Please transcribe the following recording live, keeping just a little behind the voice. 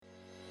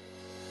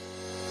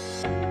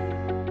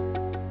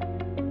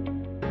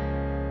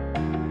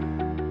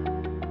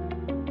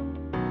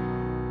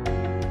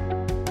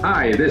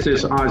Hi, this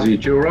is Ozzy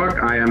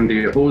Jurok. I am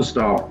the host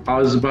of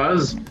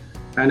OzBuzz,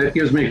 and it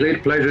gives me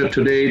great pleasure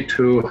today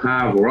to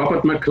have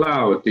Robert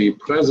McLeod, the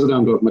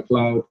president of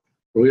McLeod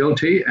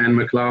Realty and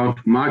McLeod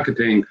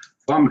Marketing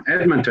from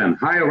Edmonton.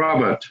 Hi,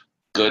 Robert.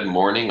 Good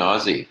morning,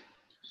 Ozzy.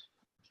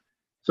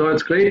 So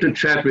it's great to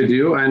chat with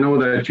you. I know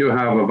that you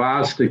have a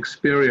vast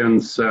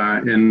experience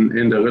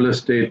in the real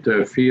estate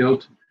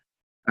field.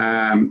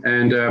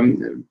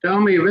 Tell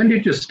me, when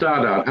did you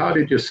start out? How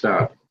did you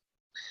start?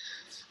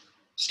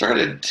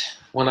 Started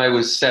when I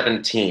was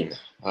 17.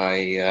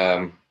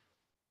 I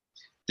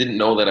didn't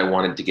know that I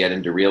wanted to get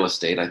into real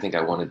estate. I think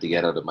I wanted to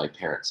get out of my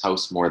parents'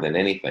 house more than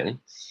anything.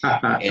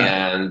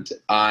 And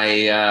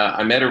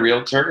I met a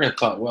realtor and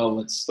thought, well,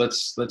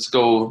 let's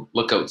go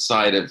look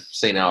outside of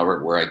St.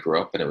 Albert where I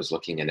grew up, and I was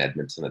looking in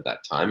Edmonton at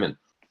that time, and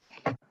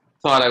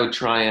thought I would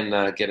try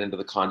and get into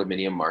the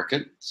condominium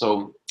market.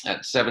 So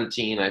at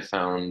 17, I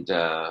found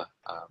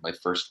my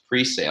first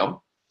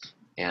pre-sale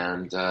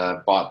and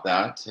bought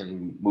that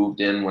and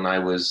moved in when I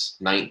was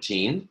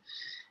 19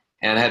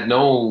 and had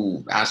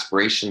no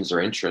aspirations or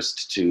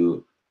interest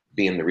to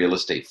be in the real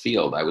estate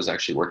field. I was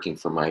actually working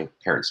for my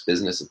parents'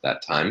 business at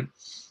that time,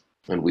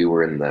 and we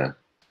were in the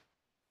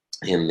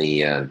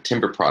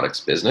timber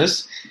products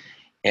business,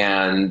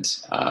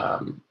 and I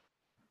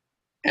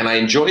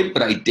enjoyed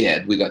what I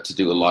did. We got to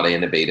do a lot of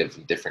innovative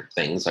and different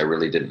things. I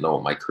really didn't know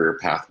what my career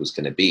path was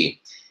going to be,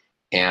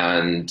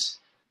 and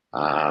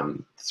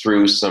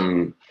through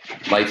some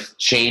life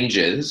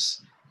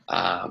changes,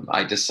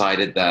 I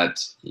decided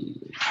that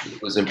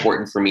it was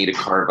important for me to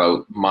carve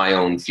out my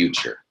own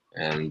future.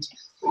 And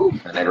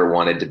I never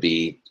wanted to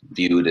be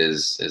viewed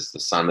as the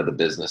son of the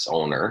business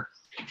owner.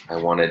 I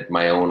wanted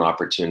my own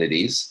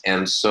opportunities.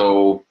 And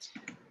so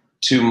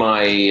to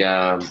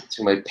my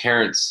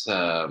parents'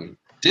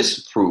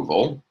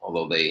 disapproval,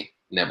 although they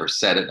never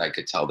said it, I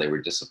could tell they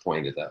were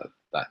disappointed at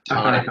that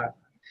time.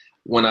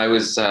 When I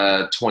was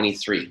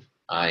 23,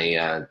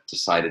 I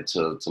decided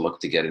to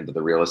look to get into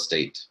the real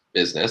estate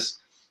business,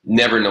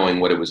 never knowing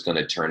what it was going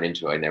to turn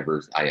into. I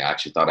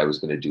actually thought I was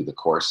going to do the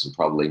course and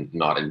probably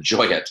not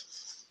enjoy it.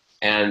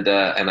 And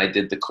I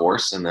did the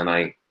course, and then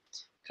I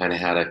kind of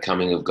had a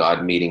coming of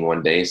God meeting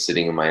one day,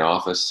 sitting in my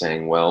office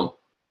saying, well,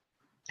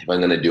 if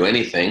I'm going to do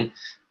anything,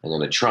 I'm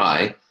going to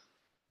try.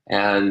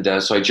 And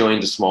so I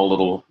joined a small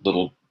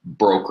little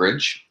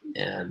brokerage,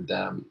 and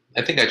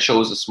I think I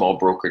chose a small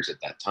brokerage at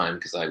that time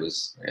because I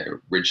was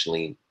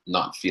originally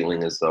not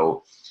feeling as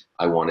though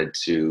I wanted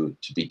to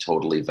be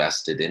totally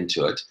vested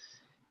into it.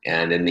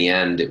 And in the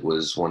end, it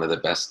was one of the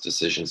best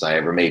decisions I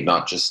ever made,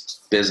 not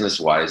just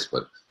business-wise,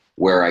 but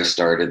where I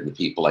started, the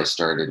people I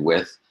started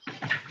with.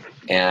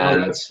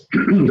 And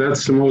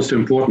that's the most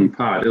important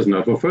part, isn't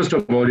it? Well, first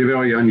of all, you're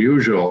very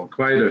unusual.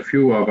 Quite a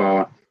few of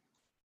our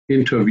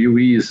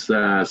interviewees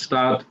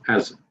start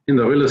as in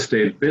the real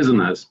estate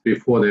business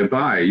before they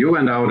buy. You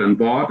went out and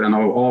bought, and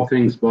all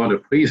things bought a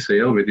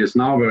pre-sale, which is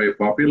now very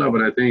popular.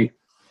 But I think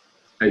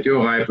at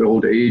your ripe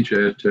old age,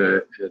 at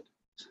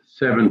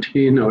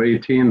 17 or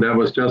 18, that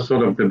was just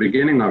sort of the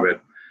beginning of it.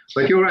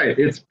 But you're right,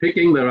 it's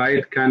picking the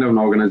right kind of an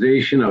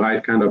organization, the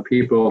right kind of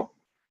people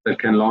that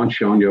can launch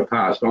you on your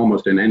path,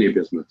 almost in any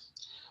business.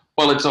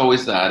 Well, it's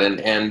always that,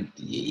 and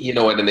you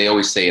know what, and they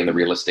always say in the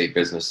real estate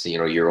business, you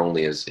know, you're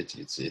only as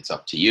it's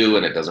up to you,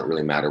 and it doesn't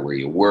really matter where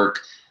you work.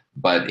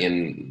 But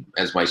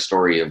as my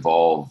story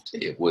evolved,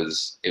 it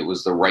was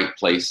the right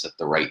place at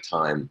the right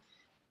time,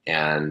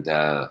 and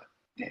I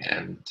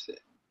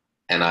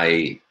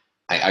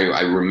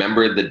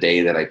remember the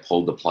day that I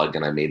pulled the plug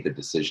and I made the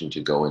decision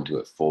to go into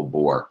it full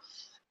bore,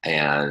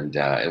 and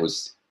it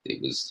was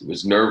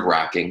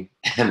nerve-wracking.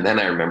 And then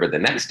I remember the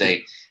next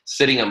day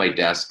sitting at my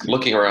desk,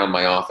 looking around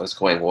my office,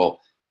 going, "Well,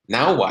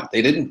 now what?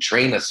 They didn't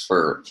train us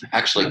for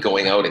actually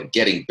going out and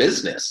getting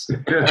business."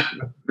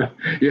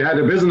 You had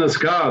a business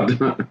card.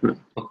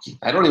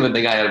 I don't even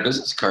think I had a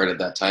business card at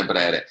that time, but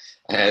I had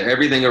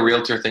everything a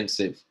realtor thinks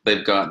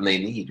they've got and they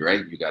need.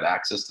 Right? You got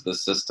access to the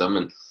system,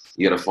 and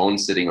you got a phone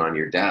sitting on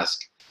your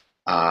desk,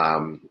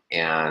 and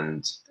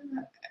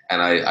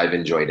I've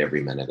enjoyed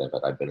every minute of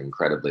it. I've been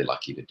incredibly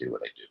lucky to do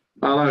what I do.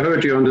 Well, I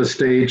heard you on the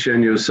stage,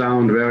 and you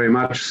sound very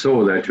much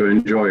so that you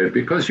enjoy it,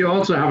 because you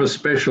also have a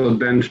special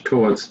bent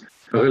towards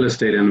a real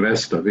estate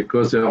investor,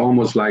 because they're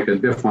almost like a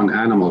different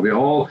animal. We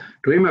all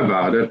dream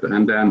about it,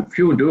 and then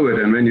few do it,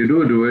 and when you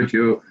do it,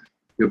 you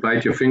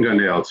bite your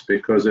fingernails,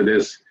 because it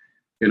is,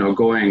 you know,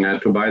 going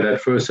to buy that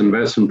first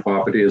investment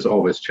property is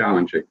always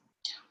challenging.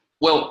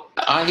 Well,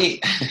 I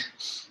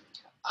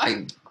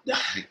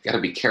got to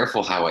be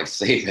careful how I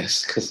say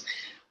this, because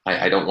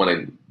I don't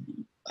want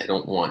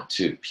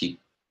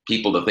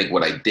people to think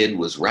what I did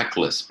was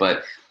reckless.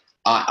 But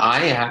I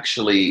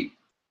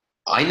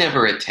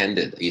never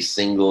attended a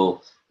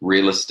single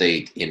real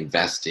estate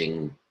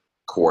investing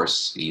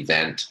course,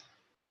 event.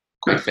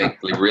 Quite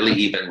frankly, really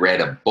even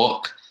read a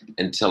book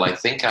until I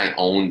think I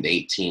owned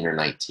 18 or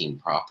 19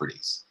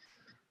 properties.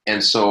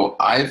 And so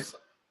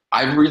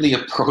I've really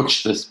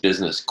approached this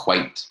business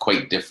quite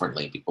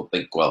differently. People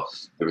think, well,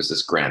 there was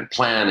this grand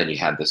plan and you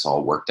had this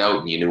all worked out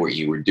and you knew what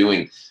you were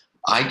doing.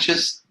 I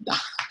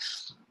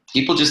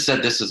People just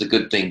said, this is a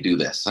good thing, do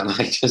this. And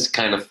I just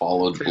kind of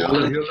followed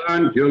blind.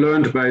 You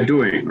learned by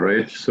doing,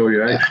 right? So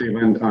you actually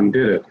went and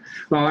did it.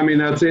 Well, I mean,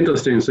 that's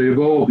interesting. So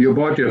you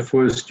bought your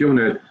first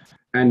unit,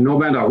 and no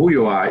matter who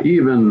you are,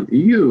 even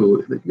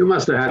you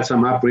must have had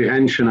some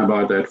apprehension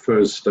about that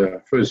first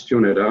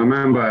unit. I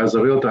remember as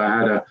a realtor, I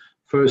had a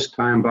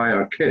first-time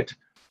buyer kit,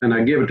 and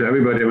I give it to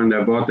everybody when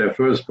they bought their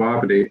first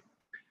property.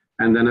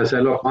 And then I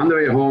said, look, on the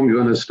way home,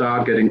 you're going to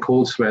start getting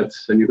cold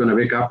sweats, and you're going to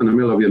wake up in the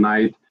middle of the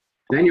night.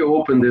 Then you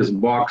open this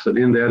box, and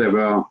in there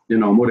were,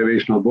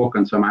 motivational book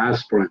and some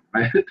aspirin,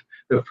 right?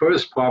 The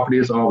first property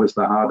is always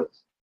the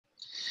hardest.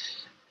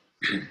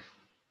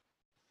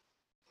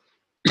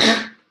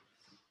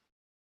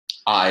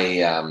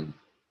 I've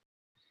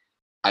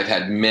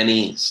had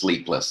many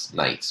sleepless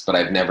nights, but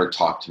I've never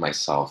talked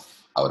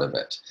myself out of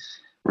it.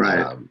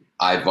 Right.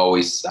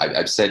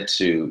 I've said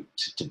to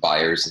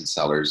buyers and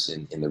sellers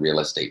in the real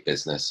estate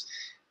business,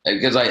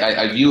 because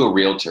I view a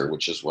realtor,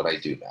 which is what I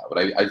do now, but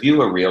I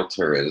view a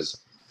realtor as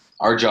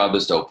our job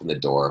is to open the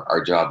door,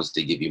 our job is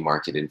to give you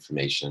market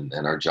information,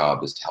 and our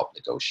job is to help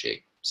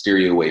negotiate, steer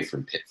you away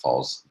from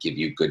pitfalls, give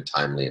you good,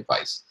 timely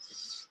advice.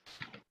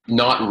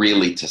 Not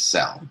really to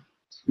sell.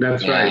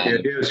 That's right.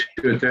 It is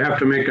good. They have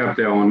to make up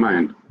their own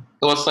mind.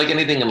 Well, it's like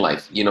anything in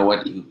life. You know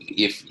what?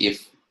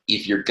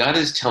 If your gut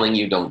is telling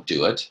you don't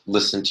do it,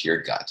 listen to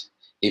your gut.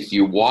 If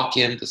you walk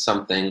into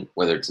something,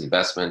 whether it's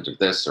investment or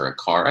this or a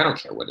car, I don't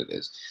care what it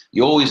is,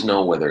 you always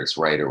know whether it's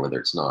right or whether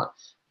it's not.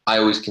 I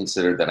always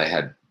consider that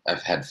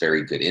I've had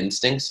very good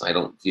instincts. I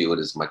don't view it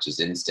as much as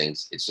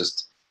instincts. It's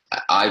just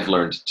I've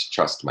learned to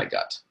trust my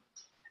gut.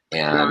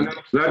 And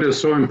that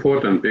is so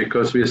important,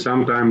 because we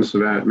sometimes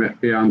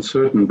be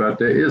uncertain, but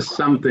there is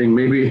something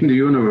maybe in the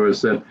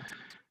universe that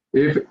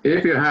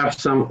if you have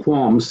some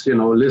qualms,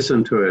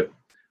 listen to it.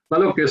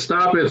 Well, look, you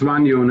start with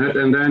one unit,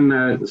 and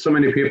then so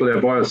many people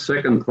have bought a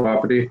second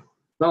property.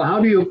 Well,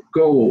 how do you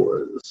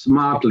go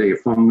smartly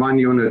from one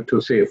unit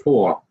to, say,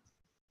 4?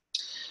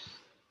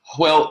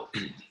 Well,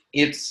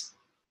 it's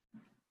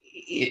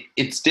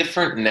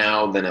different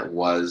now than it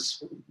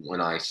was when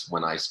I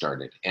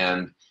started,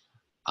 and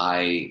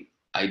I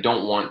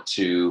don't want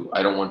to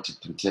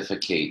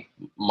pontificate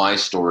my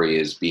story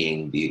as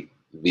being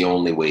the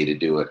only way to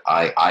do it.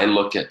 I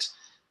look at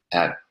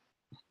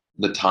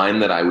the time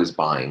that I was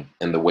buying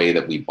and the way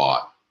that we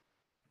bought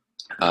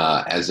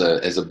as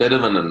a bit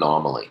of an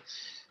anomaly.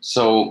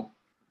 So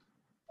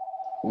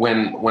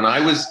when I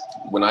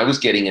was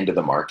getting into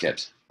the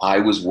market, I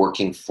was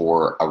working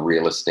for a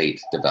real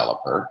estate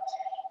developer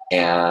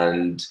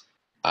and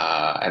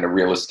a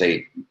real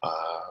estate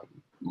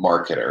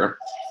marketer,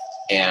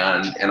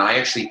 and I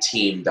actually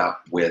teamed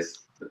up with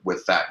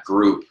that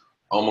group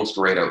almost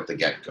right out the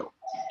get-go.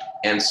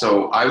 And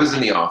so I was in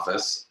the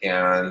office,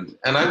 and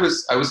I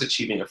was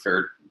achieving a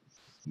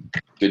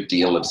good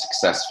deal of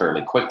success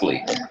fairly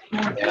quickly.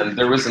 And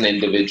there was an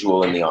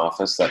individual in the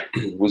office that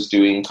was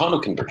doing condo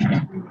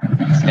conversions.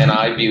 And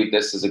I viewed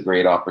this as a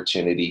great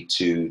opportunity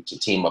to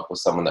team up with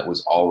someone that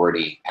was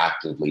already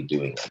actively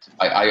doing it.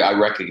 I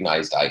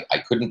recognized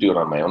I couldn't do it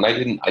on my own. I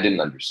didn't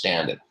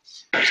understand it.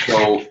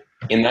 So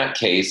in that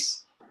case,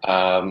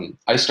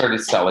 I started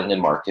selling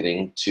and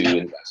marketing to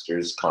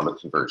investors condo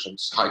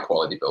conversions, high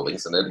quality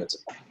buildings in Edmonton.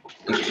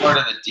 And part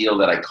of the deal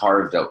that I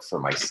carved out for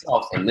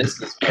myself, and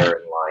this is where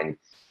in line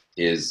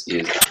is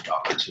the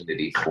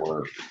opportunity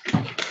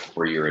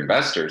for your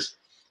investors,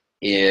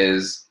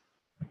 is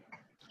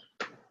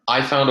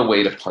I found a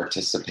way to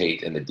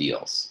participate in the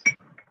deals.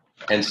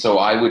 And so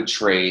I would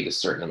trade a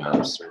certain amount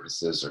of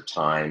services or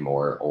time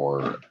or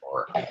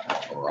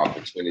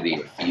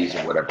opportunity or fees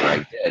or whatever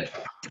I did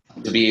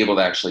to be able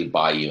to actually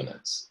buy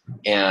units.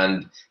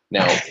 And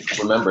now,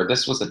 remember,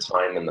 this was a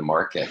time in the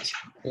market,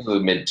 in the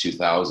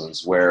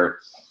mid-2000s, where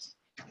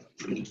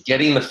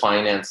getting the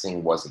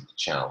financing wasn't the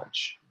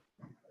challenge.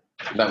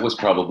 That was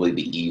probably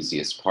the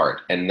easiest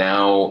part. And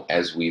now,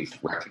 as we've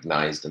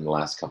recognized in the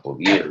last couple of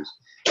years,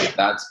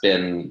 that's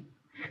been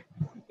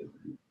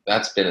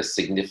a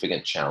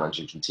significant challenge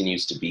and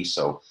continues to be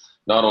so,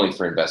 not only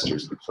for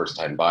investors, but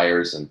first-time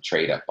buyers and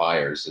trade-up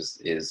buyers,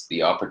 is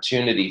the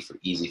opportunity for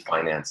easy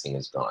financing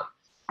is gone.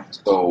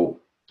 So,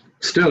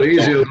 still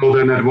easier though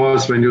than it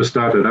was when you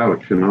started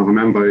out.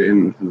 Remember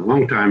a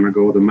long time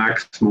ago, the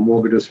maximum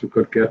mortgages we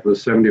could get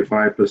was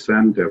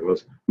 75%. There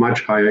was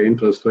much higher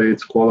interest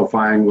rates.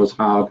 Qualifying was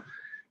hard.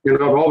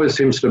 It always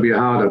seems to be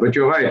harder. But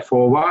you're right.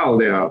 For a while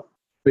there,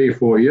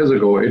 3-4 years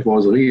ago, it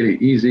was really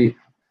easy.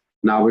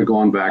 Now we're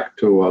going back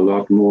to a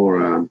lot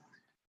more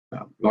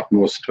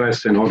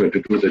stress in order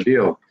to do the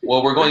deal.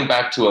 Well, we're going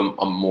back to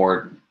a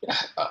more,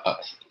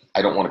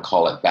 I don't want to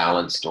call it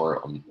balanced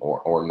or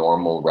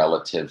normal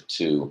relative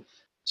to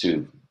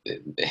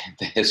the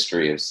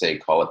history of, say,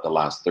 call it the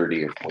last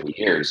 30 or 40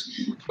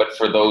 years. But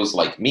for those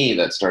like me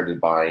that started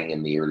buying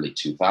in the early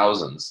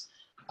 2000s,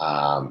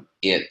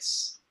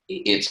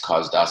 it's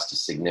caused us to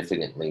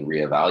significantly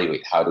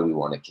reevaluate how do we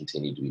want to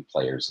continue to be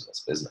players in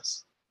this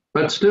business.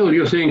 But still,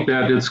 you think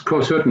that it's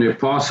certainly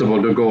possible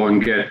to go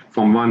and get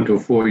from 1 to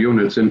 4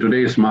 units in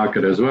today's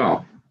market as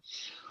well?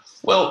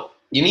 Well,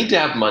 You need to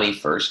have money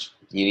first.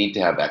 You need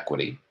to have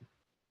equity.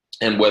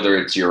 And whether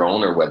it's your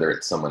own or whether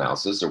it's someone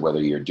else's, or whether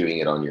you're doing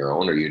it on your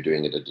own or you're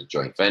doing it at a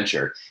joint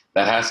venture,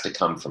 that has to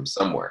come from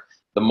somewhere.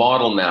 The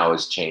model now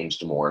has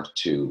changed more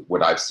to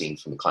what I've seen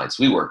from the clients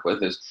we work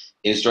with is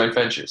joint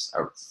ventures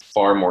are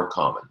far more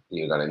common.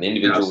 You've got an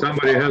individual. Yeah,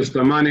 somebody has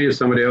the money,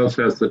 somebody else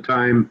has the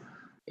time,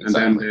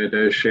 exactly. And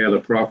then they share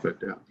the profit.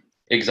 Yeah,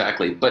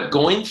 exactly. But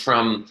going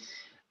from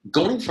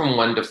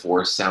 1 to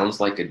 4 sounds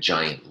like a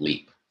giant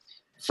leap.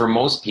 For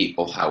most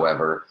people,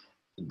 however,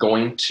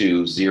 going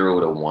to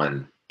 0 to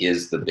 1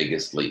 is the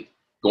biggest leap.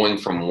 Going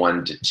from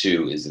 1 to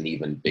 2 is an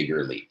even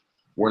bigger leap.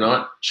 We're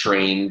not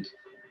trained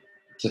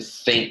to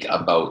think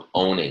about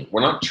owning.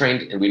 We're not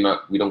trained, and we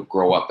don't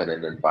grow up in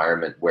an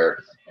environment where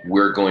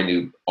we're going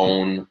to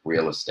own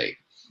real estate.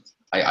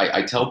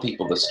 I tell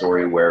people the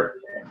story where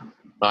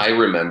I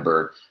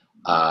remember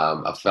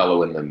a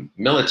fellow in the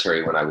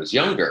military when I was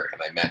younger,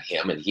 and I met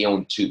him, and he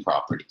owned 2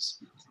 properties.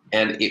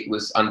 And it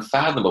was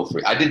unfathomable for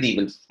me. I didn't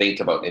even think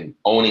about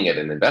owning it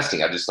and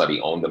investing. I just thought he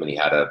owned them and he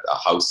had a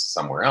house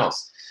somewhere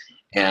else.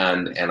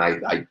 And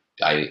I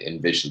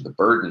envisioned the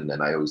burden,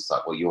 and I always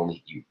thought, well,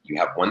 you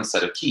have one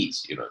set of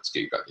keys. You know,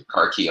 you've got your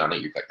car key on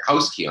it, you've got your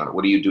house key on it.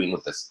 What are you doing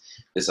with this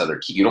other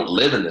key? You don't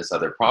live in this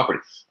other property.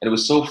 And it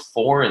was so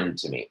foreign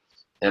to me.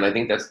 And I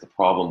think that's the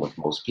problem with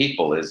most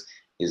people is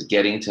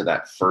getting to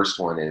that first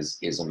one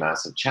is a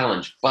massive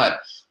challenge. But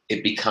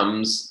it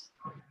becomes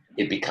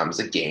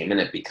a game, and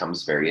it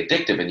becomes very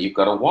addictive, and you've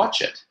got to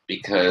watch it,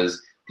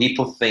 because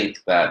people think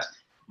that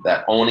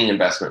owning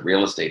investment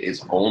real estate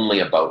is only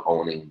about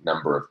owning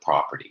number of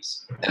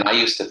properties. And I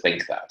used to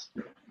think that.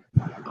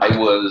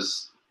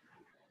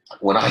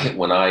 When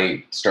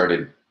I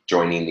started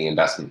joining the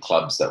investment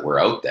clubs that were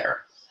out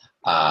there,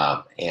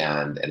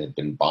 and had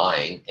been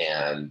buying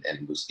and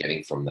was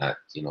getting from that,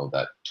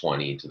 that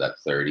 20 to that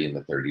 30 and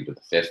the 30 to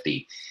the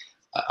 50,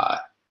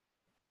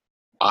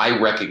 I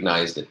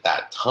recognized at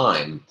that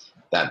time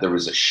that there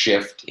was a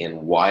shift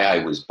in why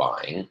I was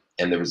buying,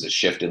 and there was a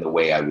shift in the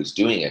way I was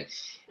doing it,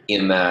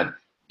 in that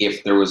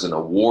if there was an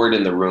award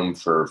in the room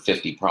for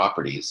 50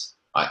 properties,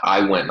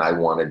 I went and I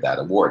wanted that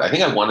award. I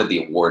think I wanted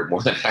the award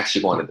more than I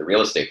actually wanted the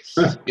real estate.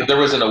 If there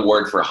was an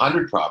award for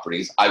 100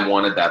 properties, I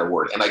wanted that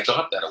award, and I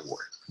got that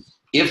award.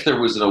 If there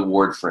was an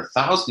award for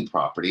 1,000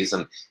 properties,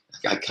 and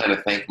I kind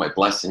of thank my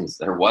blessings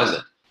there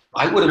wasn't,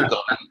 I would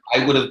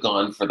have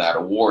gone for that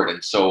award.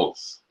 And so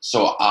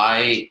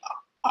I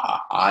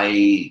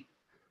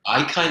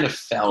kind of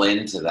fell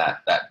into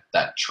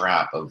that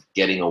trap of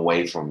getting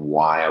away from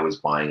why I was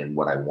buying and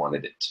what I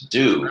wanted it to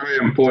do. Very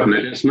important.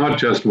 It's not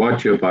just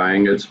what you're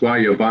buying, it's why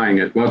you're buying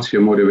it. What's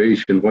your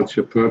motivation? What's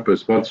your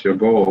purpose? What's your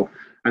goal?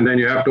 And then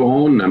you have to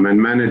own them and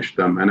manage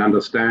them and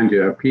understand you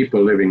have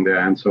people living there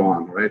and so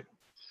on, right?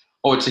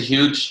 Oh, it's a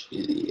huge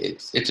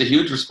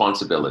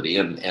responsibility,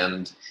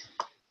 and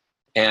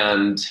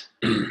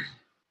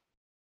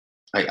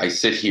I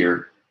sit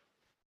here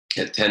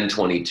at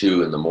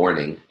 10:22 in the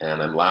morning,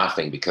 and I'm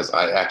laughing because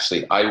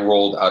I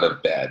rolled out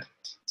of bed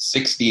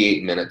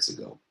 68 minutes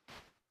ago,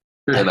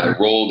 and I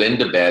rolled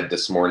into bed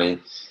this morning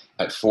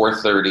at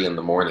 4:30 in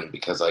the morning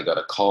because I got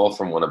a call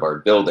from one of our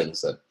buildings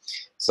that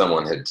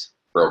someone had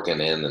broken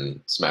in and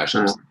smashed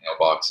up some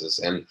mailboxes,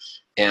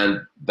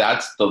 and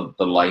that's the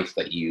life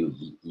that you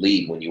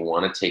lead when you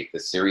want to take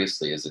this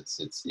seriously.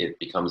 It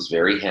becomes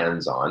very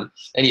hands-on,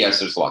 and yes,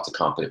 there's lots of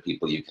competent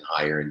people you can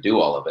hire and do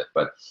all of it,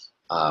 but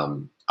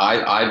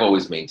I've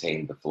always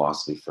maintained the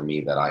philosophy for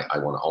me that I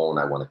want to own,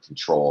 I want to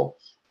control,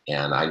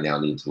 and I now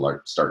need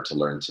to start to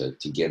learn to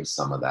give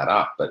some of that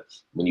up. But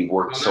when you've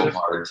worked so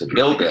hard to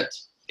build it,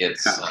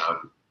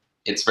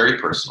 it's very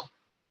personal.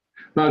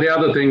 Now, the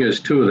other thing is,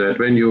 too, that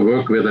when you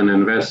work with an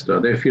investor,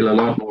 they feel a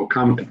lot more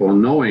comfortable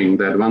knowing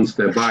that once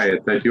they buy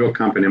it, that your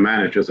company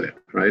manages it,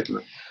 right?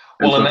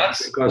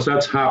 Because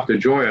that's half the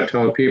joy. I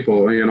tell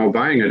people,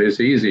 buying it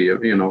is easy.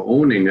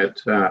 Owning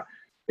it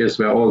is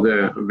where all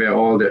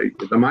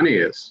the money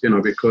is,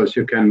 because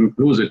you can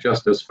lose it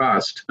just as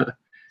fast.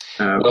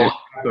 The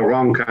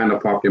wrong kind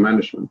of property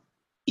management.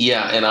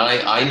 Yeah, and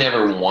I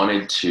never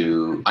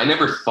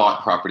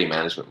thought property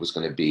management was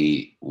going to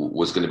be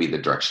the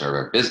direction of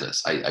our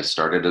business. I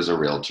started as a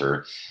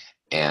realtor,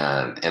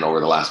 and over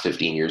the last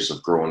 15 years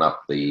have grown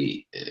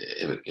the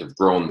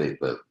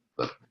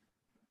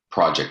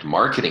project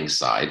marketing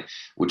side,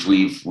 which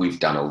we've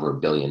done over $1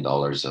 billion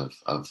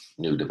of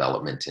new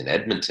development in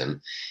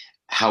Edmonton.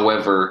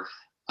 However,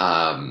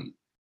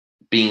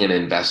 being an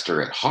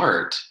investor at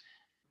heart,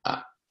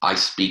 I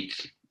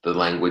speak the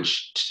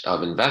language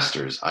of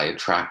investors. I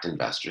attract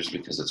investors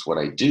because it's what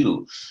I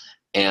do.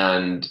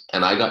 And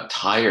I got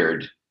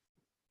tired.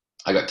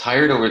 I got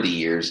tired over the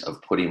years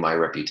of putting my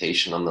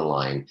reputation on the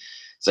line,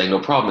 saying, no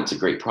problem, it's a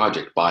great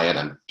project, buy it,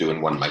 I'm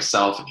doing one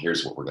myself, and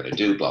here's what we're going to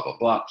do, blah, blah,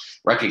 blah.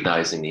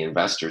 Recognizing the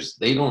investors,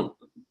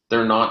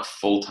 they're not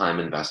full-time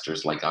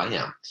investors like I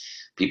am.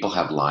 People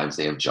have lives,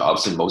 they have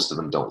jobs, and most of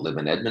them don't live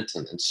in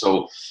Edmonton. And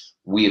so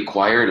we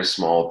acquired a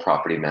small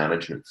property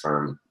management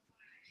firm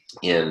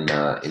in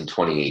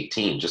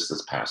 2018, just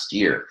this past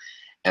year.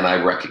 And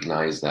I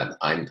recognized that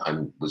I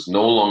was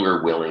no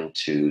longer willing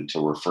to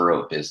refer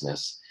out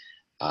business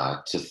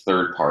to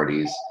third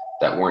parties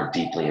that weren't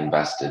deeply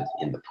invested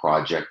in the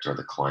project or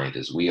the client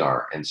as we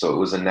are. And so it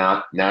was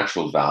a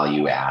natural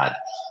value add.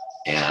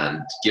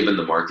 And given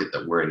the market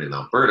that we're in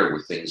Alberta,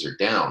 where things are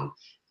down,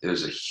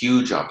 there's a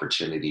huge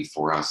opportunity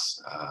for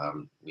us. I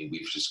mean,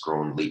 we've just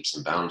grown leaps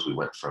and bounds. We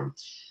went from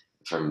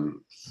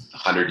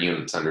 100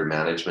 units under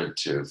management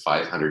to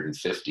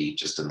 550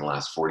 just in the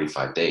last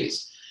 45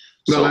 days.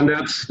 Well, and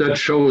that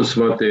shows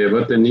what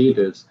the need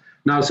is.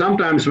 Now,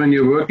 sometimes when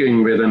you're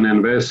working with an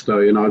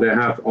investor, they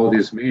have all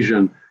this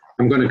vision.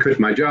 I'm going to quit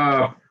my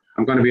job.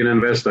 I'm going to be an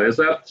investor. Is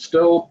that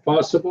still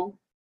possible?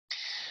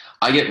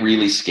 I get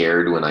really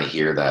scared when I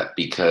hear that,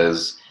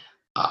 because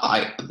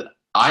I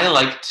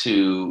like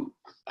to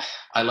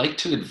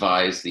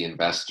advise the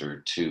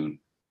investor to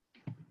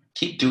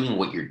keep doing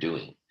what you're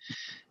doing.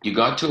 You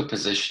got to a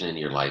position in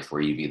your life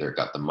where you've either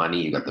got the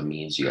money, you got the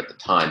means, you got the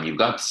time, you've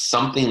got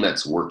something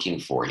that's working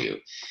for you.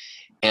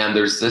 And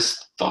there's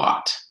this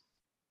thought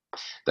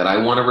that I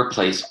want to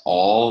replace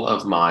all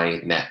of my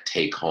net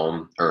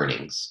take-home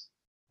earnings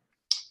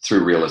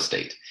through real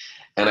estate.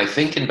 And I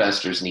think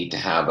investors need to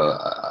have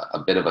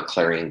a bit of a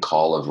clarion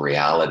call of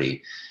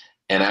reality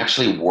and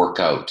actually work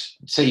out,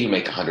 say you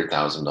make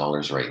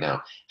 $100,000 right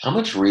now, how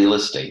much real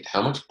estate,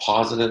 how much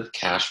positive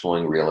cash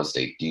flowing real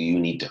estate do you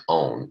need to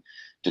own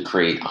to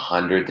create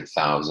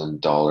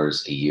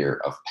 $100,000 a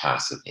year of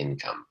passive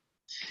income?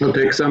 It'll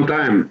take some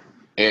time.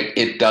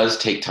 It does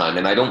take time.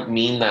 And I don't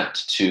mean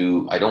that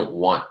I don't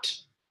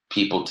want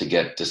people to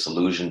get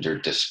disillusioned or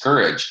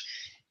discouraged.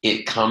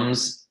 It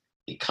comes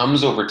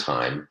over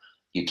time.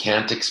 You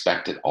can't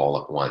expect it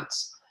all at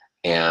once.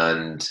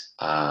 And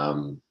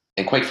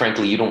quite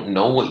frankly, you don't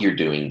know what you're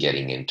doing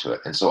getting into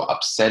it. And so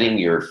upsetting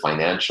your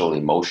financial,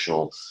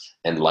 emotional,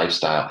 and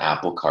lifestyle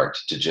apple cart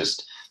to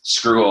just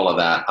screw all of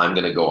that, I'm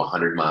going to go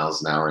 100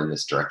 miles an hour in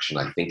this direction,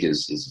 I think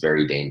is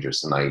very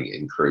dangerous. And I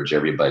encourage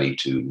everybody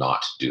to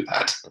not do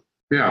that.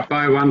 Yeah,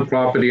 buy one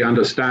property,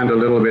 understand a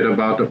little bit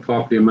about the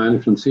property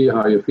management, see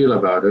how you feel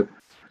about it.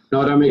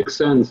 No, that makes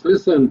sense.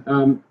 Listen,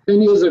 10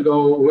 years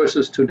ago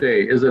versus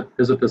today, is it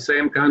the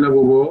same kind of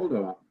a world,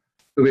 or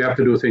do we have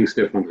to do things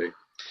differently?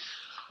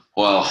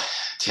 Well,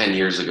 10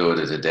 years ago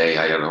to today,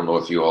 I don't know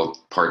if you all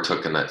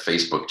partook in that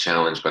Facebook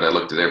challenge, but I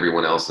looked at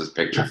everyone else's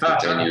picture from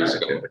 10 years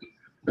ago.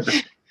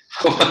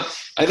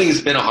 I think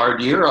it's been a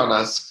hard year on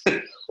us.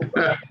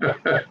 But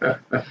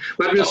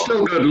we're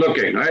still good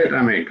looking, right?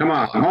 I mean, come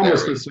on,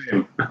 almost the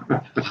same.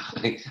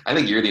 I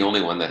think you're the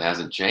only one that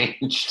hasn't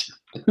changed.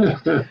 It's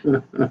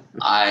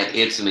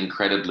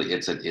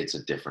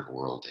a different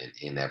world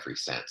in every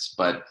sense,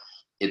 but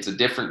it's a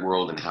different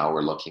world in how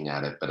we're looking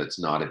at it, but it's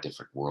not a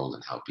different world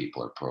in how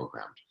people are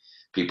programmed.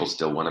 People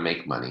still want to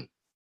make money.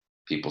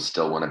 People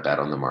still want to bet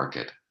on the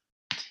market.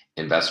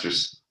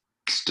 Investors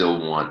still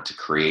want to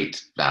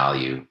create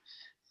value.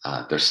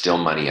 There's still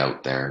money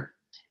out there.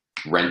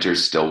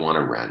 Renters still want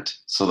to rent.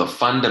 So the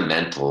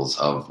fundamentals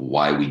of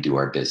why we do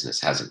our business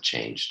hasn't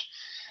changed.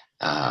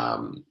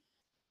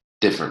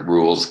 Different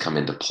rules come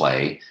into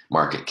play.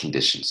 Market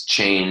conditions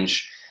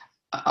change.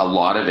 A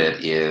lot of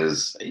it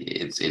is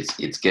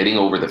it's getting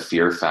over the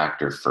fear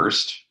factor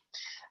first,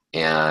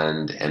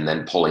 and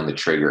then pulling the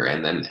trigger,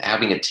 and then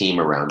having a team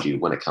around you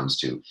when it comes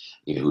to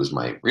who's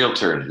my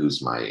realtor and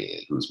who's my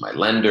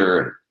lender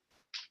and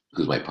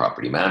who's my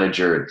property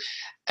manager,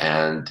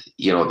 and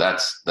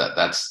that's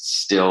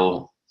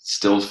still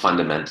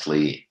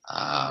fundamentally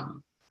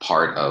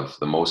part of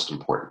the most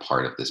important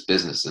part of this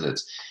business, and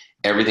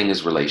everything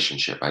is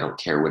relationship. I don't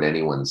care what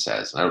anyone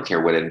says. I don't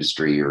care what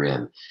industry you're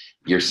in.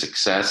 Your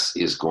success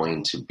is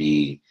going to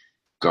be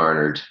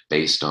garnered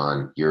based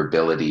on your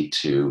ability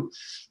to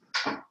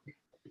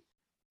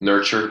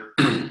nurture,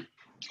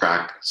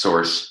 track,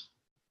 source,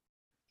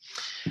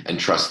 and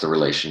trust the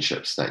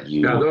relationships that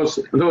you... Yeah,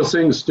 those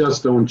things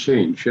just don't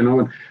change.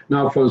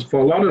 Now, for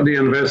a lot of the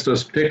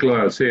investors,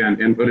 particularly, say,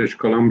 in British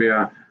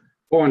Columbia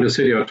or in the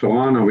city of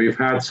Toronto, we've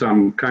had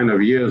some kind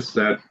of years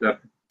that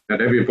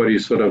everybody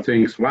sort of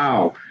thinks,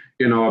 wow,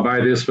 I buy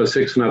this for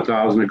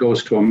 $600,000, it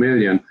goes to $1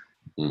 million.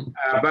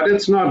 But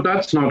that's not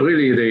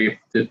really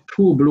the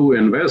true blue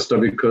investor,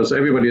 because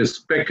everybody is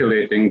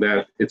speculating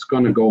that it's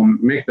going to go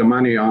make the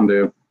money on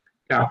the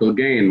capital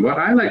gain. What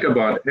I like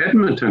about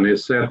Edmonton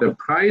is that the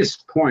price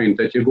point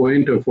that you go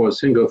into for a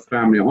single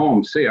family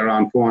home, say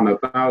around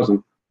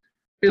 $400,000,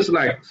 is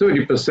like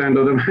 30%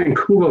 of the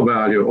Vancouver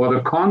value, or the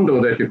condo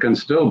that you can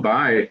still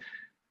buy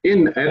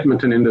in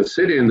Edmonton, in the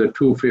city, in the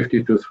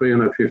 250 to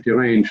 350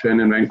 range. And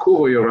in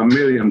Vancouver, you're $1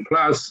 million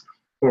plus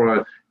for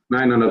a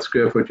 900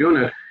 square foot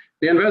unit.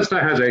 The investor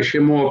has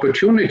actually more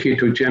opportunity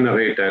to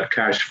generate that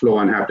cash flow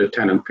and have the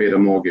tenant pay the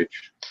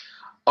mortgage.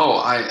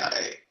 Oh,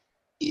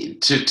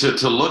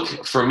 to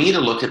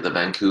look at the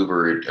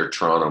Vancouver or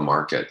Toronto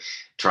market,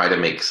 try to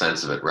make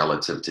sense of it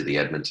relative to the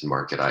Edmonton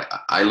market,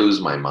 I lose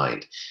my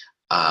mind.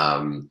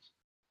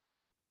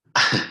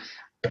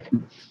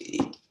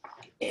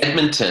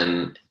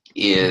 Edmonton's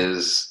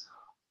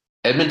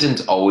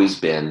always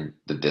been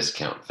the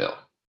Discountville.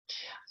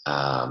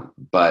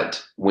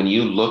 But when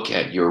you look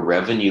at your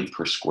revenue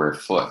per square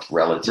foot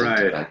relative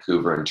to Right.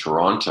 Vancouver and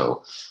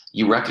Toronto,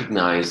 you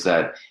recognize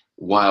that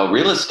while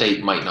real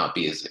estate might not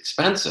be as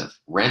expensive,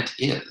 rent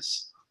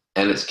is,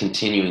 and it's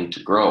continuing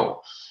to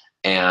grow.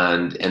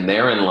 And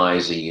therein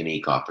lies a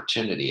unique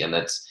opportunity. And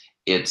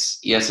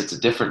it's a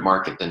different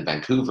market than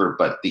Vancouver,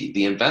 but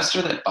the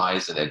investor that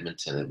buys in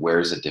Edmonton and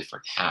wears a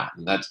different hat.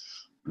 And that's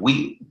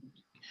we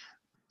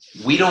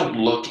don't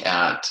look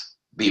at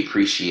the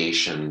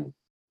appreciation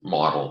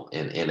model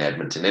in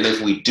Edmonton. And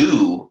if we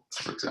do,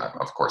 for example,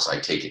 of course, I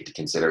take it into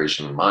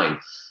consideration in mind,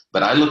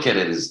 but I look at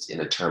it as in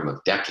a term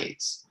of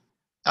decades.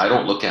 I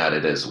don't look at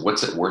it as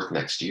what's it worth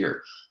next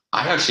year.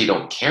 I actually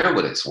don't care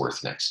what it's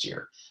worth next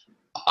year.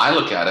 I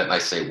look at it and I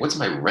say, what's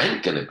my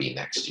rent going to be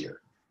next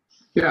year?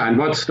 Yeah, and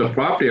what's the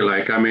property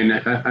like? I mean,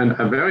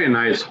 a very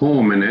nice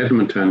home in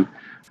Edmonton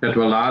that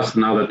will last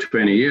another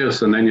 20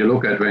 years. And then you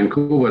look at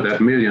Vancouver, that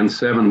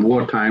 1,000,007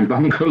 wartime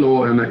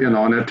bungalow and,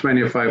 on a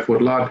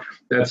 25-foot lot,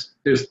 that's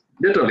just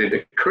literally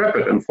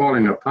decrepit and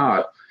falling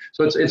apart.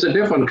 So it's a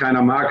different kind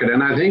of market.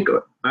 And I think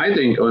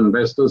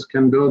investors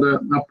can build a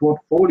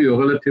portfolio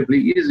relatively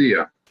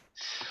easier.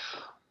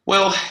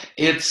 Well,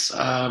 it's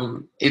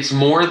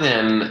more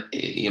than,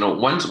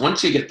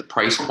 once you get the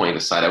price point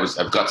aside.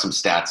 I've got some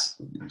stats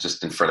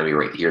just in front of me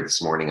right here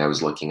this morning I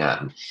was looking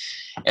at, and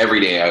every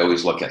day I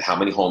always look at how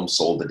many homes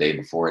sold the day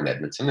before in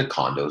Edmonton, the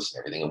condos and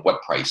everything, and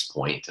what price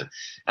point, and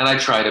I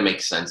try to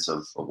make sense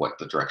of what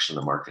the direction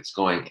the market's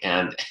going.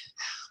 And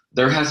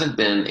there hasn't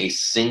been a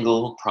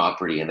single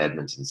property in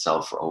Edmonton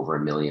sell for over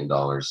 $1 million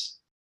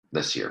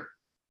this year.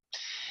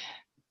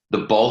 The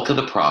bulk of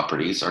the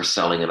properties are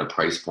selling at a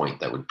price point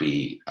that would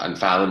be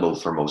unfathomable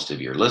for most of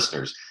your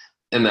listeners,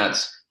 and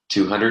that's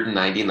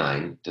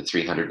 $299,000 to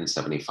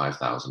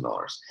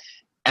 $375,000.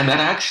 And that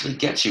actually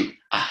gets you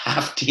a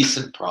half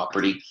decent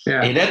property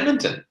in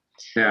Edmonton.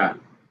 Yeah.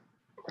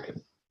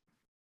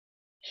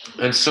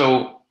 And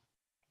so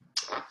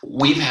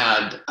we've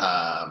had,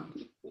 I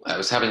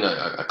was having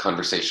a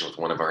conversation with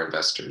one of our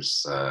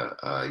investors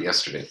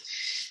yesterday.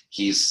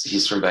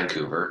 He's from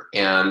Vancouver,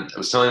 and I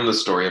was telling him the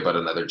story about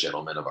another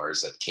gentleman of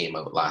ours that came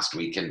out last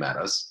week and met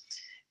us,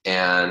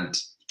 and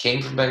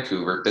came from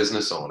Vancouver,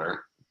 business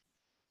owner.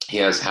 He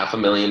has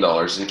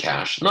 $500,000 in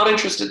cash, not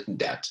interested in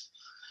debt,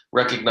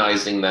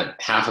 recognizing that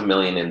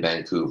 $500,000 in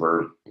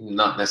Vancouver,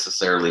 not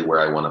necessarily where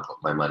I want to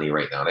put my money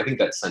right now. And I think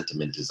that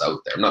sentiment is out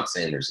there. I'm not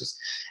saying there's this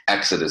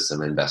exodus of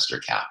investor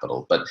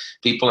capital, but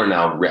people are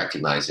now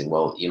recognizing,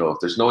 well, if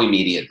there's no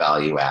immediate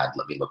value add,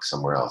 let me look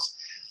somewhere else.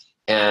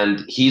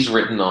 And he's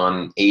written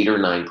on 8 or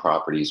 9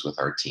 properties with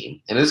our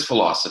team. And his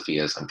philosophy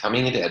is, I'm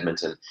coming into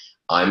Edmonton,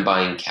 I'm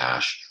buying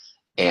cash.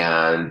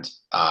 And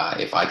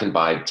if I can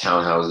buy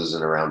townhouses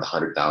in around the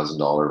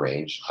 $100,000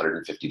 range,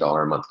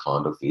 $150 a month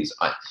condo fees,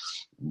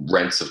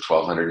 rents of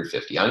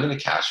 $1,250, I'm going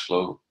to cash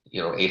flow,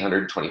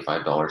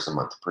 $825 a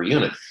month per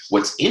unit.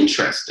 What's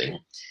interesting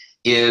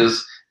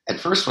is, at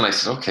first when I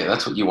said, okay,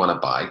 that's what you want to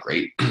buy,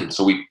 great.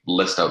 So we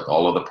list out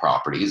all of the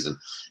properties and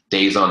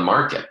days on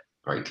market.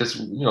 Right, because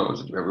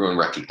everyone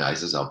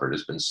recognizes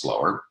Alberta's been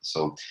slower,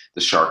 so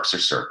the sharks are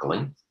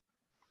circling.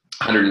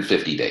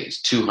 150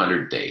 days,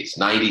 200 days,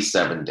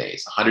 97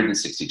 days,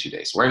 162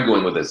 days. Where I'm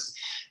going with this,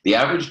 the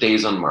average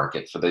days on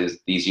market for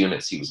these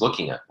units he was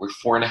looking at were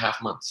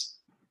 4.5 months.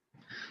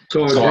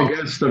 So I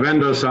guess the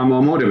vendors are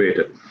more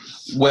motivated.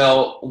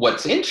 Well,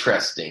 what's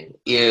interesting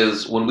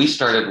is when we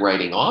started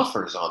writing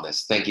offers on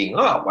this, thinking,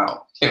 oh,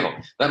 well,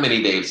 that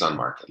many days on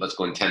market, let's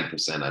go in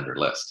 10% under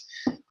list.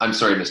 I'm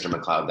sorry, Mr.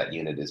 McLeod, that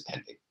unit is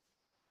pending.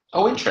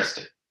 Oh,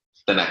 interesting.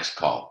 The next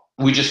call.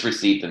 We just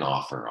received an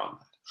offer on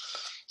that.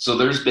 So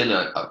there's been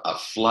a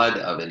flood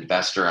of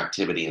investor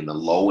activity in the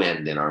low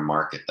end in our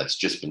market that's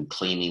just been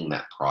cleaning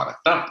that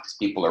product up, because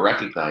people are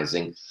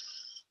recognizing,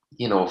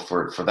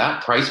 for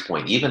that price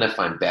point, even if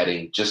I'm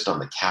betting just on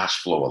the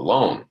cash flow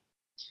alone,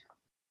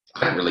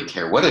 I don't really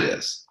care what it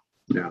is.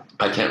 Yeah,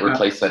 I can't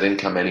replace that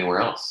income anywhere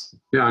else.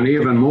 Yeah, and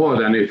even more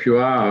than if you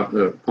are,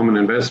 from an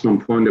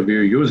investment point of view,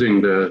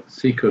 using the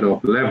secret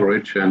of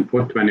leverage and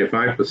put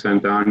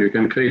 25% down, you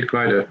can create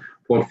quite a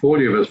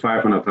portfolio with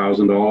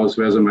 $500,000,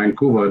 whereas in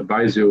Vancouver, it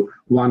buys you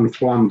one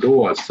front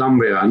door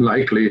somewhere,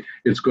 unlikely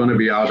it's going to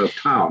be out of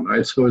town,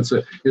 right? So it's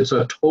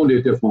a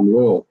totally different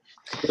world.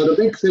 But the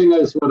big thing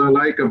is, what I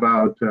like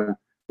about the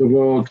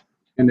world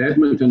in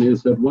Edmonton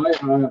is that why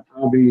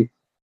are we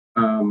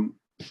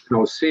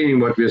seeing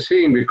what we're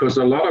seeing, because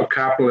a lot of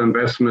capital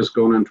investment is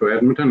going into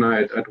Edmonton.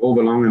 I drove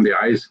along in the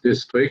ICE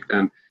district,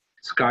 and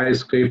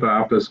skyscraper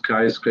after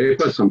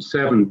skyscraper, some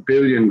 $7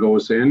 billion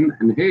goes in,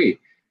 and hey,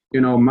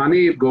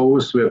 money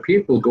goes where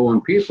people go,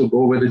 and people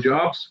go where the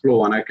jobs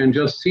flow. And I can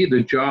just see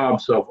the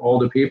jobs of all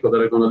the people that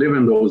are going to live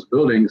in those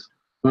buildings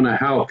going to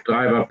help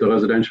drive up the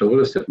residential real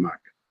estate market.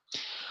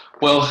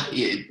 Well,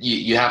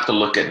 you have to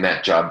look at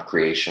net job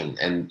creation,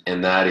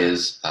 and that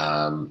is,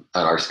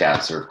 our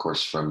stats are, of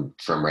course, from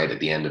right at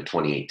the end of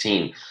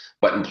 2018,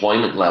 but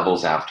employment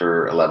levels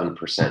after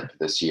 11%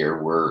 this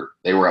year were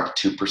up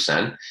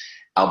 2%.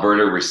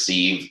 Alberta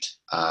received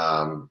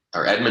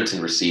or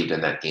Edmonton received a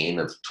net gain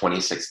of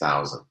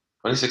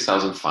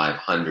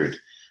 26,500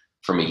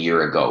 from a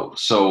year ago.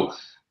 So,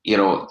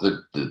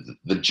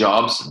 the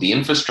jobs, the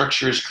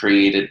infrastructure is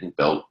created and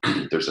built.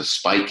 There's a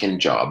spike in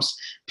jobs.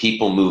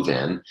 People move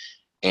in,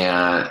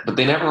 but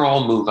they never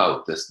all move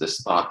out.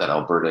 This thought that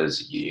Alberta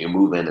is you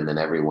move in and then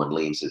everyone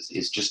leaves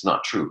is just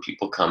not true.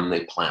 People come,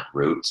 they plant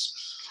roots.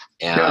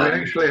 And yeah, we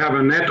actually have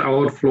a net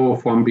outflow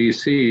from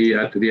BC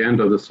at the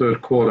end of the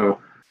third quarter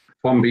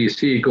from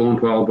BC going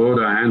to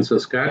Alberta and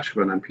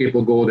Saskatchewan, and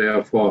people go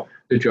there for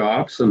the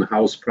jobs and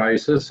house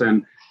prices.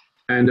 And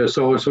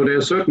so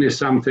there's certainly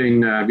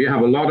something, we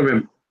have a lot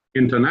of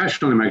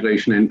international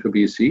immigration into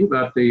BC,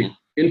 but the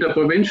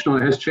interprovincial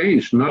has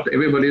changed. Not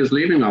everybody is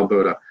leaving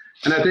Alberta.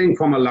 And I think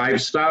from a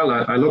lifestyle,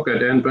 I look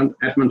at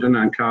Edmonton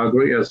and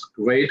Calgary as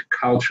great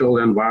cultural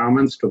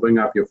environments to bring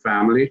up your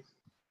family.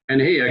 And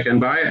hey,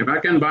 if I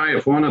can buy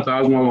a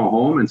 $400,000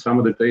 home in some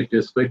of the great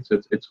districts,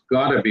 it's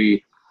got to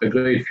be a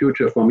great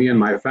future for me and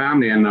my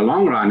family. In the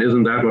long run,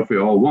 isn't that what we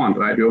all want,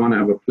 right? We want to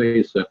have a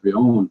place that we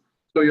own.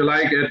 So you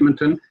like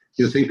Edmonton?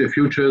 You think the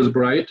future is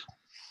bright?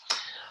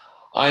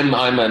 I'm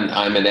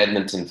an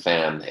Edmonton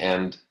fan,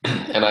 and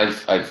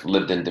I've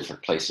lived in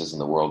different places in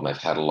the world, and I've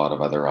had a lot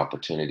of other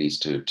opportunities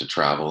to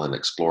travel and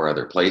explore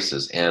other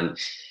places. And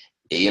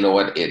you know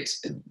what?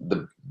 It's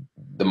the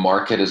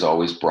market has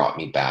always brought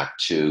me back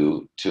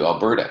to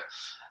Alberta.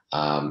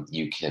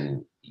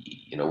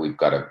 We've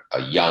got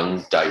a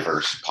young,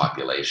 diverse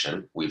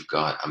population. We've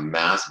got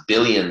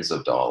billions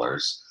of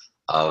dollars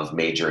of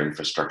major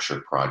infrastructure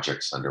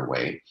projects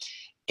underway.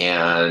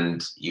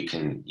 And you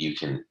can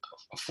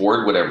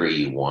afford whatever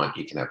you want.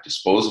 You can have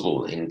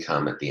disposable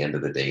income at the end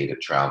of the day to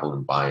travel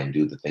and buy and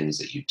do the things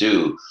that you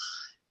do.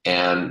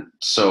 And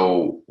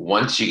so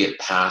once you get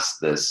past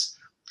this,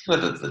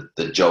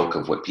 the joke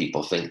of what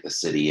people think the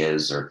city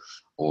is, or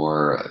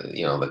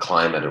the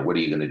climate, or what are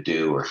you going to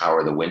do, or how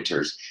are the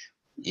winters,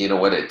 you know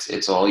what?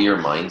 It's all your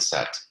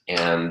mindset.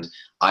 And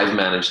I've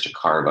managed to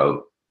carve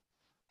out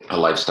a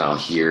lifestyle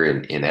here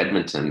in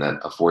Edmonton that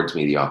affords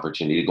me the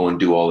opportunity to go and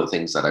do all the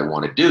things that I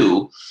want to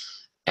do,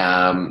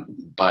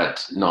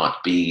 but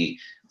not be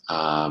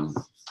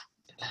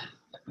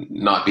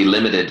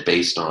limited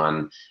based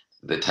on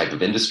the type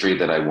of industry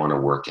that I want to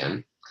work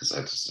in, because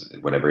that's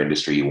whatever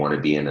industry you want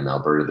to be in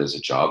Alberta, there's a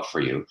job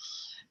for you.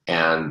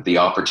 And the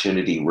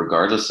opportunity,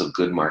 regardless of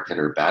good market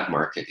or bad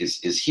market,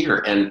 is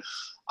here. And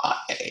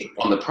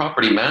on the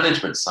property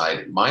management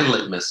side, my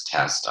litmus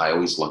test, I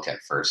always look at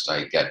first.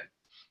 I get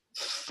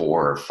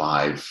 4 or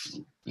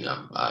 5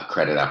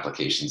 credit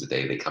applications a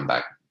day. They come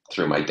back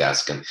through my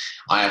desk, and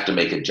I have to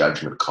make a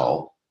judgment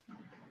call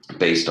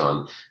based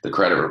on the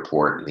credit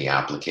report and the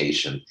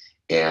application.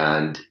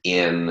 And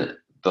in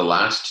the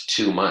last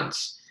 2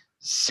 months,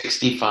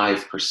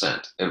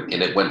 65%, and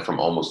it went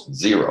from almost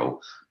 0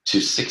 to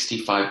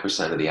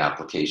 65% of the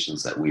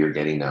applications that we are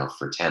getting now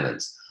for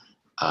tenants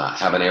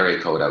have an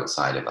area code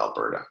outside of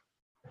Alberta.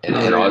 And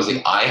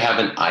honestly, I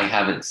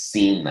haven't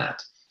seen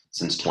that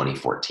since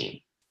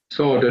 2014.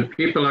 So the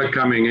people are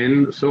coming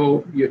in.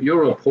 So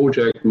you're a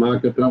project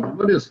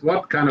marketer.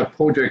 What kind of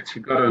projects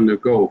you got on the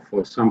go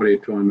for somebody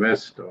to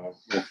invest or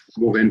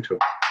move into?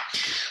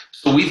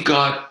 So we've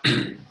got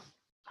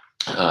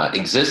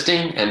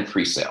existing and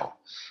pre-sale.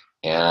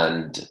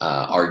 And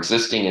our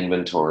existing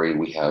inventory,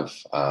 we have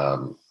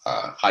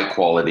high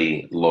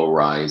quality, low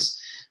rise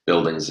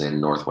buildings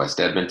in Northwest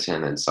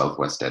Edmonton and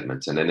Southwest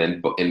Edmonton.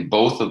 And in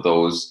both of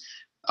those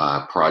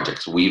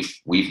projects,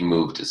 we've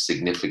moved a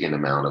significant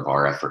amount of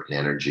our effort and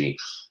energy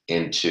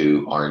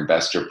into our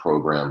investor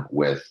program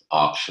with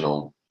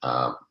optional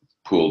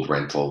pooled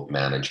rental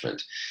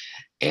management.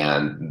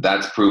 And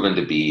that's proven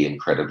to be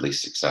incredibly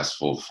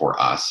successful for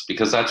us,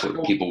 because that's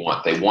what people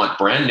want. They want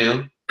brand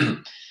new,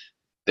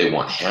 they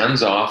want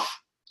hands off,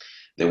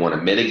 they want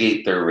to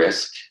mitigate their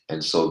risk.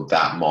 And so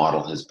that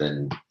model has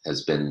been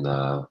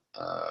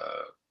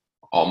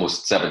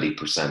almost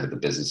 70% of the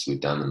business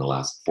we've done in the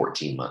last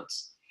 14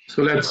 months.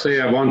 So let's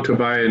say I want to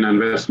buy an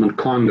investment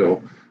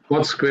condo.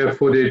 What square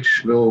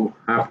footage will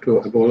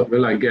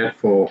I get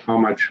for how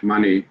much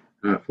money,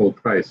 full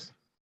price?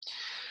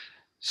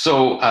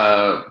 So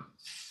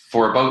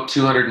for about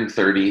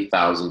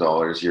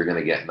 $230,000, you're going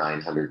to get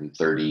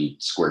 930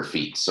 square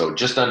feet. So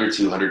just under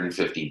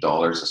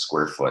 $250 a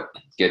square foot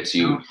gets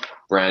you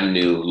brand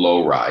new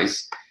low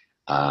rise.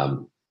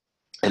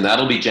 And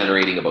that'll be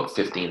generating about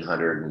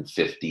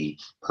 $1,550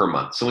 per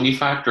month. So when you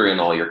factor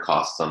in all your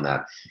costs on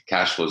that,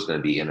 cash flow is going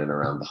to be in and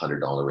around the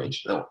 $100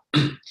 range. Now,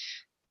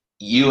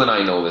 you and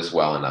I know this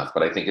well enough,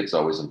 but I think it's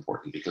always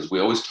important because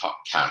we always talk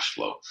cash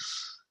flow.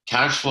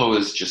 Cash flow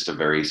is just a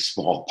very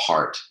small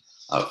part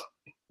of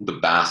the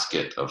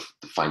basket of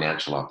the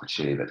financial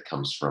opportunity that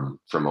comes from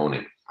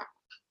owning.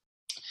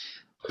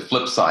 The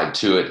flip side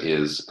to it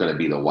is going to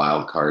be the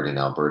wild card in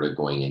Alberta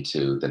going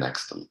into the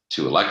next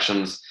 2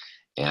 elections,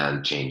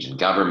 and change in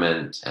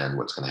government, and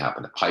what's going to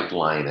happen to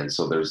pipeline. And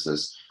so there's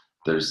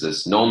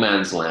this no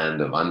man's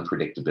land of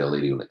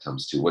unpredictability when it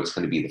comes to what's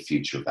going to be the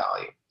future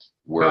value.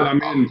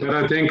 But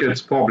I think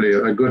it's probably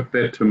a good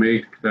bet to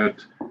make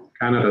that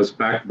Canada's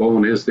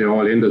backbone is the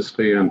oil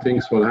industry, and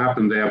things will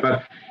happen there.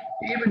 But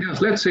even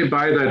just, let's say,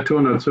 buy that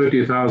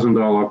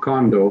 $230,000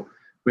 condo.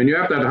 When you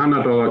have that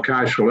 $100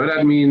 cash flow,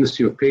 that means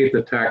you paid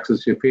the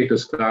taxes, you paid the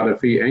starter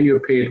fee, and you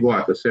paid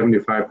what? A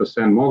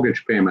 75%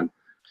 mortgage payment.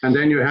 And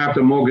then you have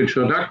the mortgage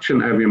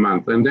reduction every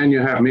month, and then you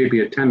have maybe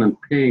a tenant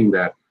paying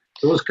that.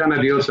 Those kind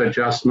of deals are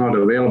just not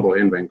available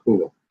in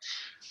Vancouver.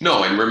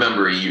 No, and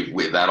remember,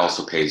 that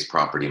also pays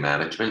property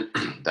management.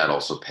 That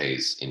also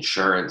pays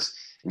insurance.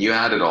 And you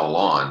add it all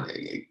on.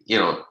 You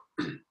know,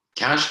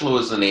 cash flow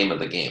is the name of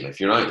the game. If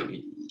you're not,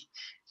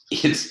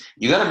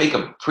 you got to make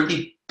a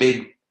pretty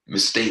big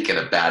mistake and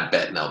a bad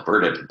bet in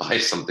Alberta to buy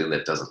something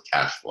that doesn't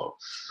cash flow.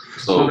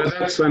 So well,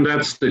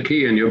 that's the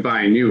key, and you're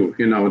buying new.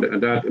 You know,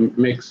 that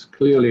makes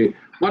clearly.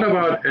 What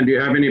about? And do you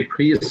have any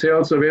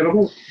pre-sales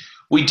available?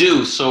 We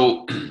do.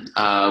 So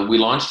we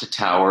launched a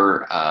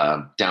tower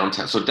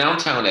downtown. So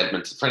downtown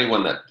Edmonton, for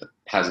anyone that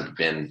hasn't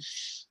been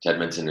to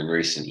Edmonton in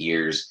recent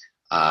years,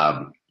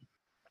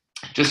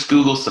 just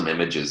Google some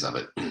images of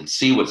it and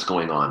see what's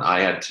going on.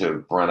 I had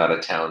to run out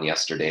of town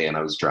yesterday, and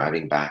I was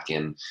driving back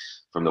in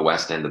from the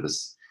west end of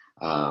this,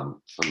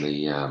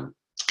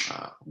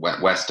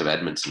 west of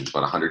Edmonton,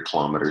 about 100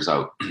 kilometers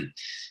out.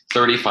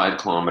 35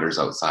 kilometers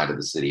outside of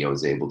the city, I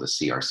was able to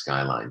see our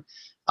skyline.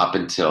 Up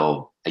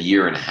until a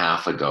year and a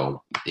half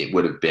ago, it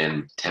would have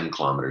been 10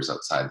 kilometers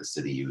outside the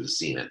city, you would have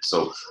seen it.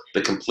 So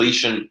the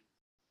completion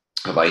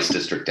of Ice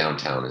District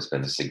downtown has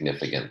been a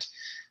significant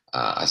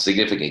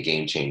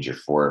game changer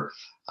for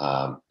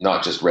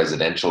not just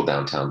residential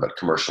downtown, but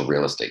commercial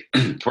real estate.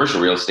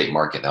 Commercial real estate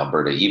market in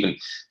Alberta, even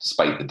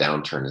despite the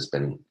downturn, has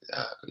been,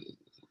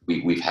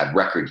 we've had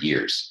record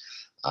years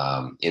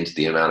into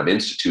the amount of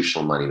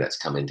institutional money that's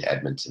come into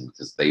Edmonton,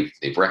 because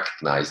they've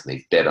recognized and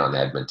they've bet on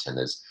Edmonton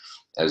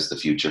as the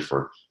future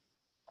for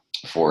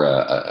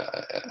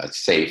a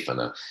safe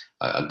and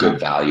a good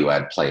value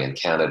add play in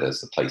Canada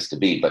is the place to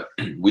be. But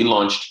we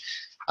launched,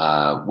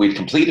 we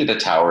completed a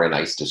tower in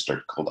Ice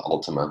District called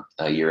Ultima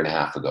a year and a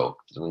half ago.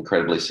 It was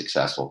incredibly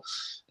successful.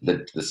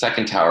 The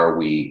second tower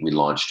we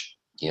launched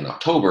in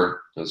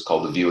October, it was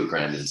called the View at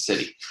Grandin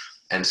City.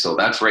 And so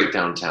that's right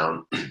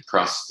downtown,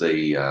 across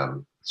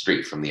the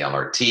street from the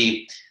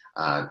LRT,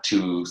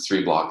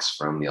 2-3 blocks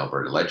from the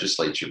Alberta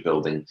Legislature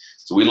building.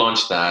 So we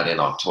launched that in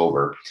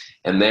October,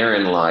 and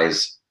therein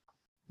lies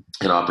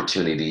an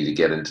opportunity to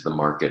get into the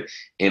market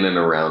in and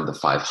around the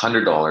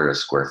 $500 a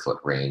square foot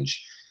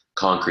range,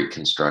 concrete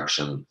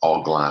construction,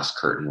 all glass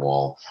curtain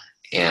wall.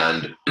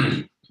 And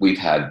we've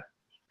had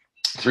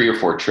 3 or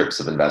 4 trips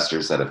of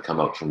investors that have come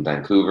out from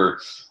Vancouver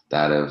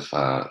that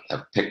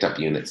have picked up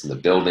units in the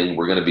building.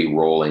 We're going to be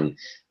rolling.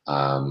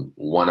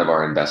 One of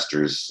our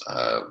investors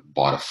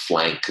bought a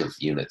flank of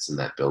units in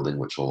that building,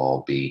 which will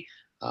all be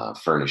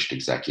furnished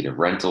executive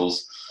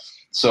rentals.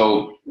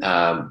 So,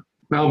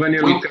 well, when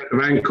you look at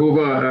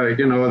Vancouver,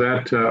 you know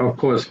that, of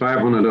course,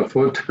 500 a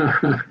foot,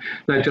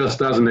 that just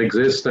doesn't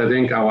exist. I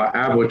think our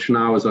average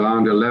now is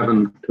around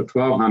 11 to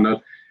 1,200.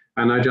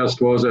 And I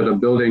just was at a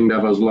building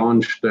that was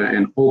launched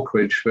in Oak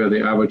Ridge, where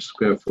the average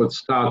square foot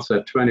starts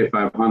at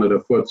 2,500 a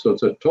foot. So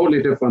it's a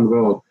totally different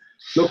world.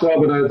 Look,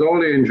 Robert, I've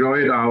totally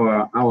enjoyed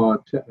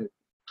our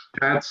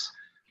chats.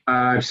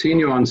 I've seen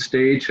you on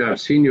stage.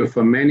 I've seen you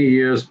for many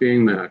years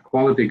being a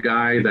quality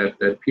guy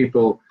that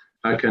people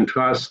can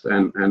trust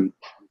and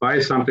buy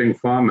something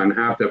from and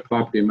have their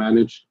property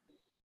managed.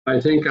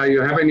 I think,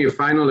 you have any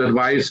final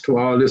advice to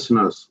our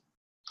listeners?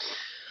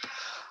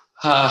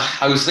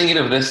 I was thinking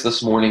of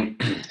this morning,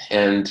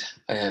 and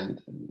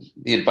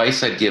the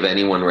advice I'd give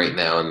anyone right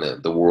now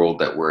in the world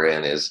that we're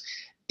in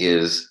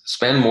is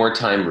spend more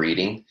time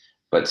reading,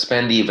 but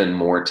spend even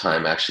more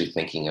time actually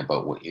thinking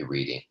about what you're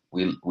reading.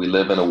 We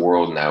live in a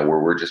world now where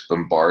we're just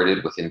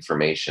bombarded with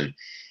information,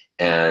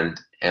 and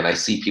I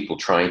see people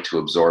trying to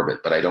absorb it,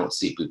 but I don't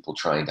see people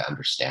trying to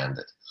understand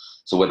it.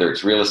 So whether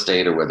it's real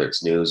estate or whether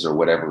it's news or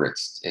whatever it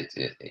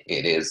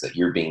is that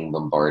you're being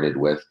bombarded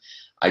with,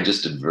 I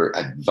just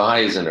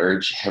advise and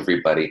urge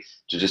everybody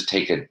to just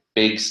take a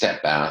big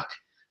step back,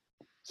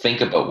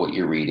 think about what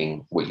you're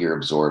reading, what you're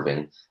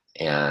absorbing,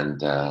 and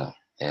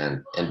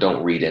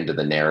don't read into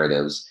the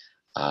narratives.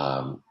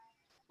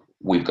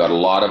 We've got a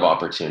lot of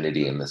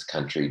opportunity in this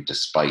country,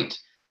 despite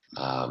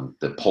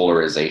the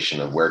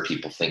polarization of where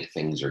people think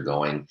things are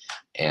going.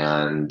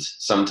 And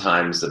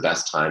sometimes the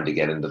best time to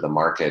get into the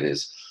market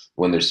is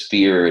when there's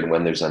fear and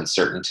when there's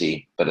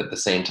uncertainty, but at the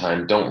same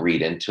time, don't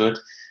read into it.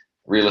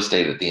 Real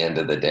estate at the end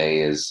of the day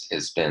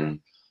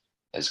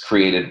has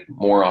created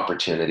more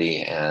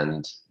opportunity,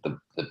 and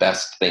the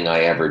best thing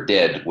I ever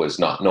did was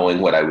not knowing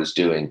what I was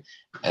doing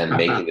and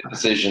making the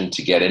decision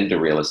to get into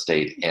real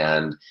estate.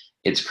 And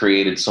it's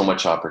created so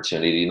much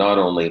opportunity, not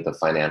only the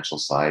financial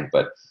side,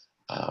 but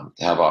to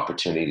have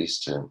opportunities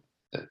to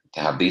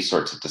have these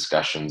sorts of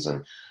discussions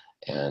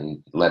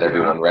and let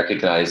everyone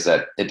recognize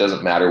that it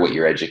doesn't matter what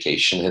your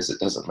education is, it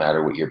doesn't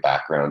matter what your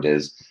background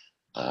is.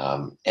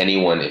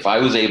 Anyone, if I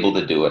was able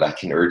to do it, I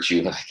can urge you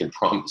and I can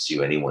promise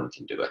you anyone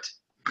can do it.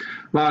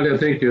 Well, I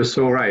think you're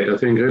so right. I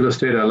think real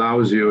estate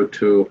allows you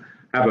to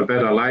have a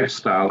better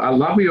lifestyle. I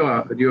love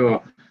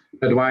your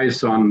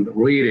advice on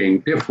reading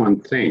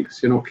different things.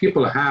 You know,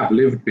 people have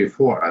lived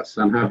before us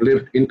and have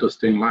lived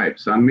interesting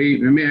lives, and we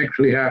may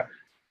actually have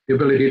the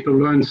ability to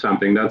learn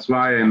something. That's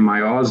why in my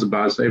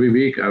Ozbuzz every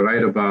week I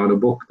write about a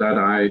book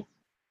that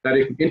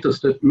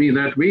interested me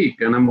that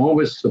week, and I'm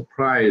always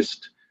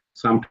surprised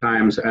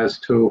sometimes as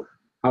to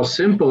how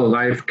simple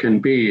life can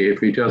be if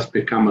we just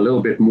become a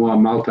little bit more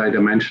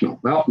multidimensional.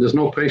 Well, there's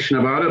no question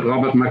about it.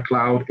 Robert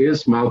McLeod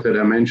is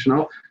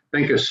multidimensional.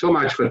 Thank you so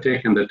much for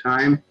taking the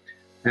time,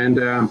 and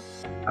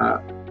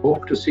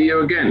hope to see you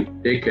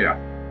again. Take care.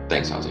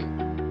 Thanks, Ozzy.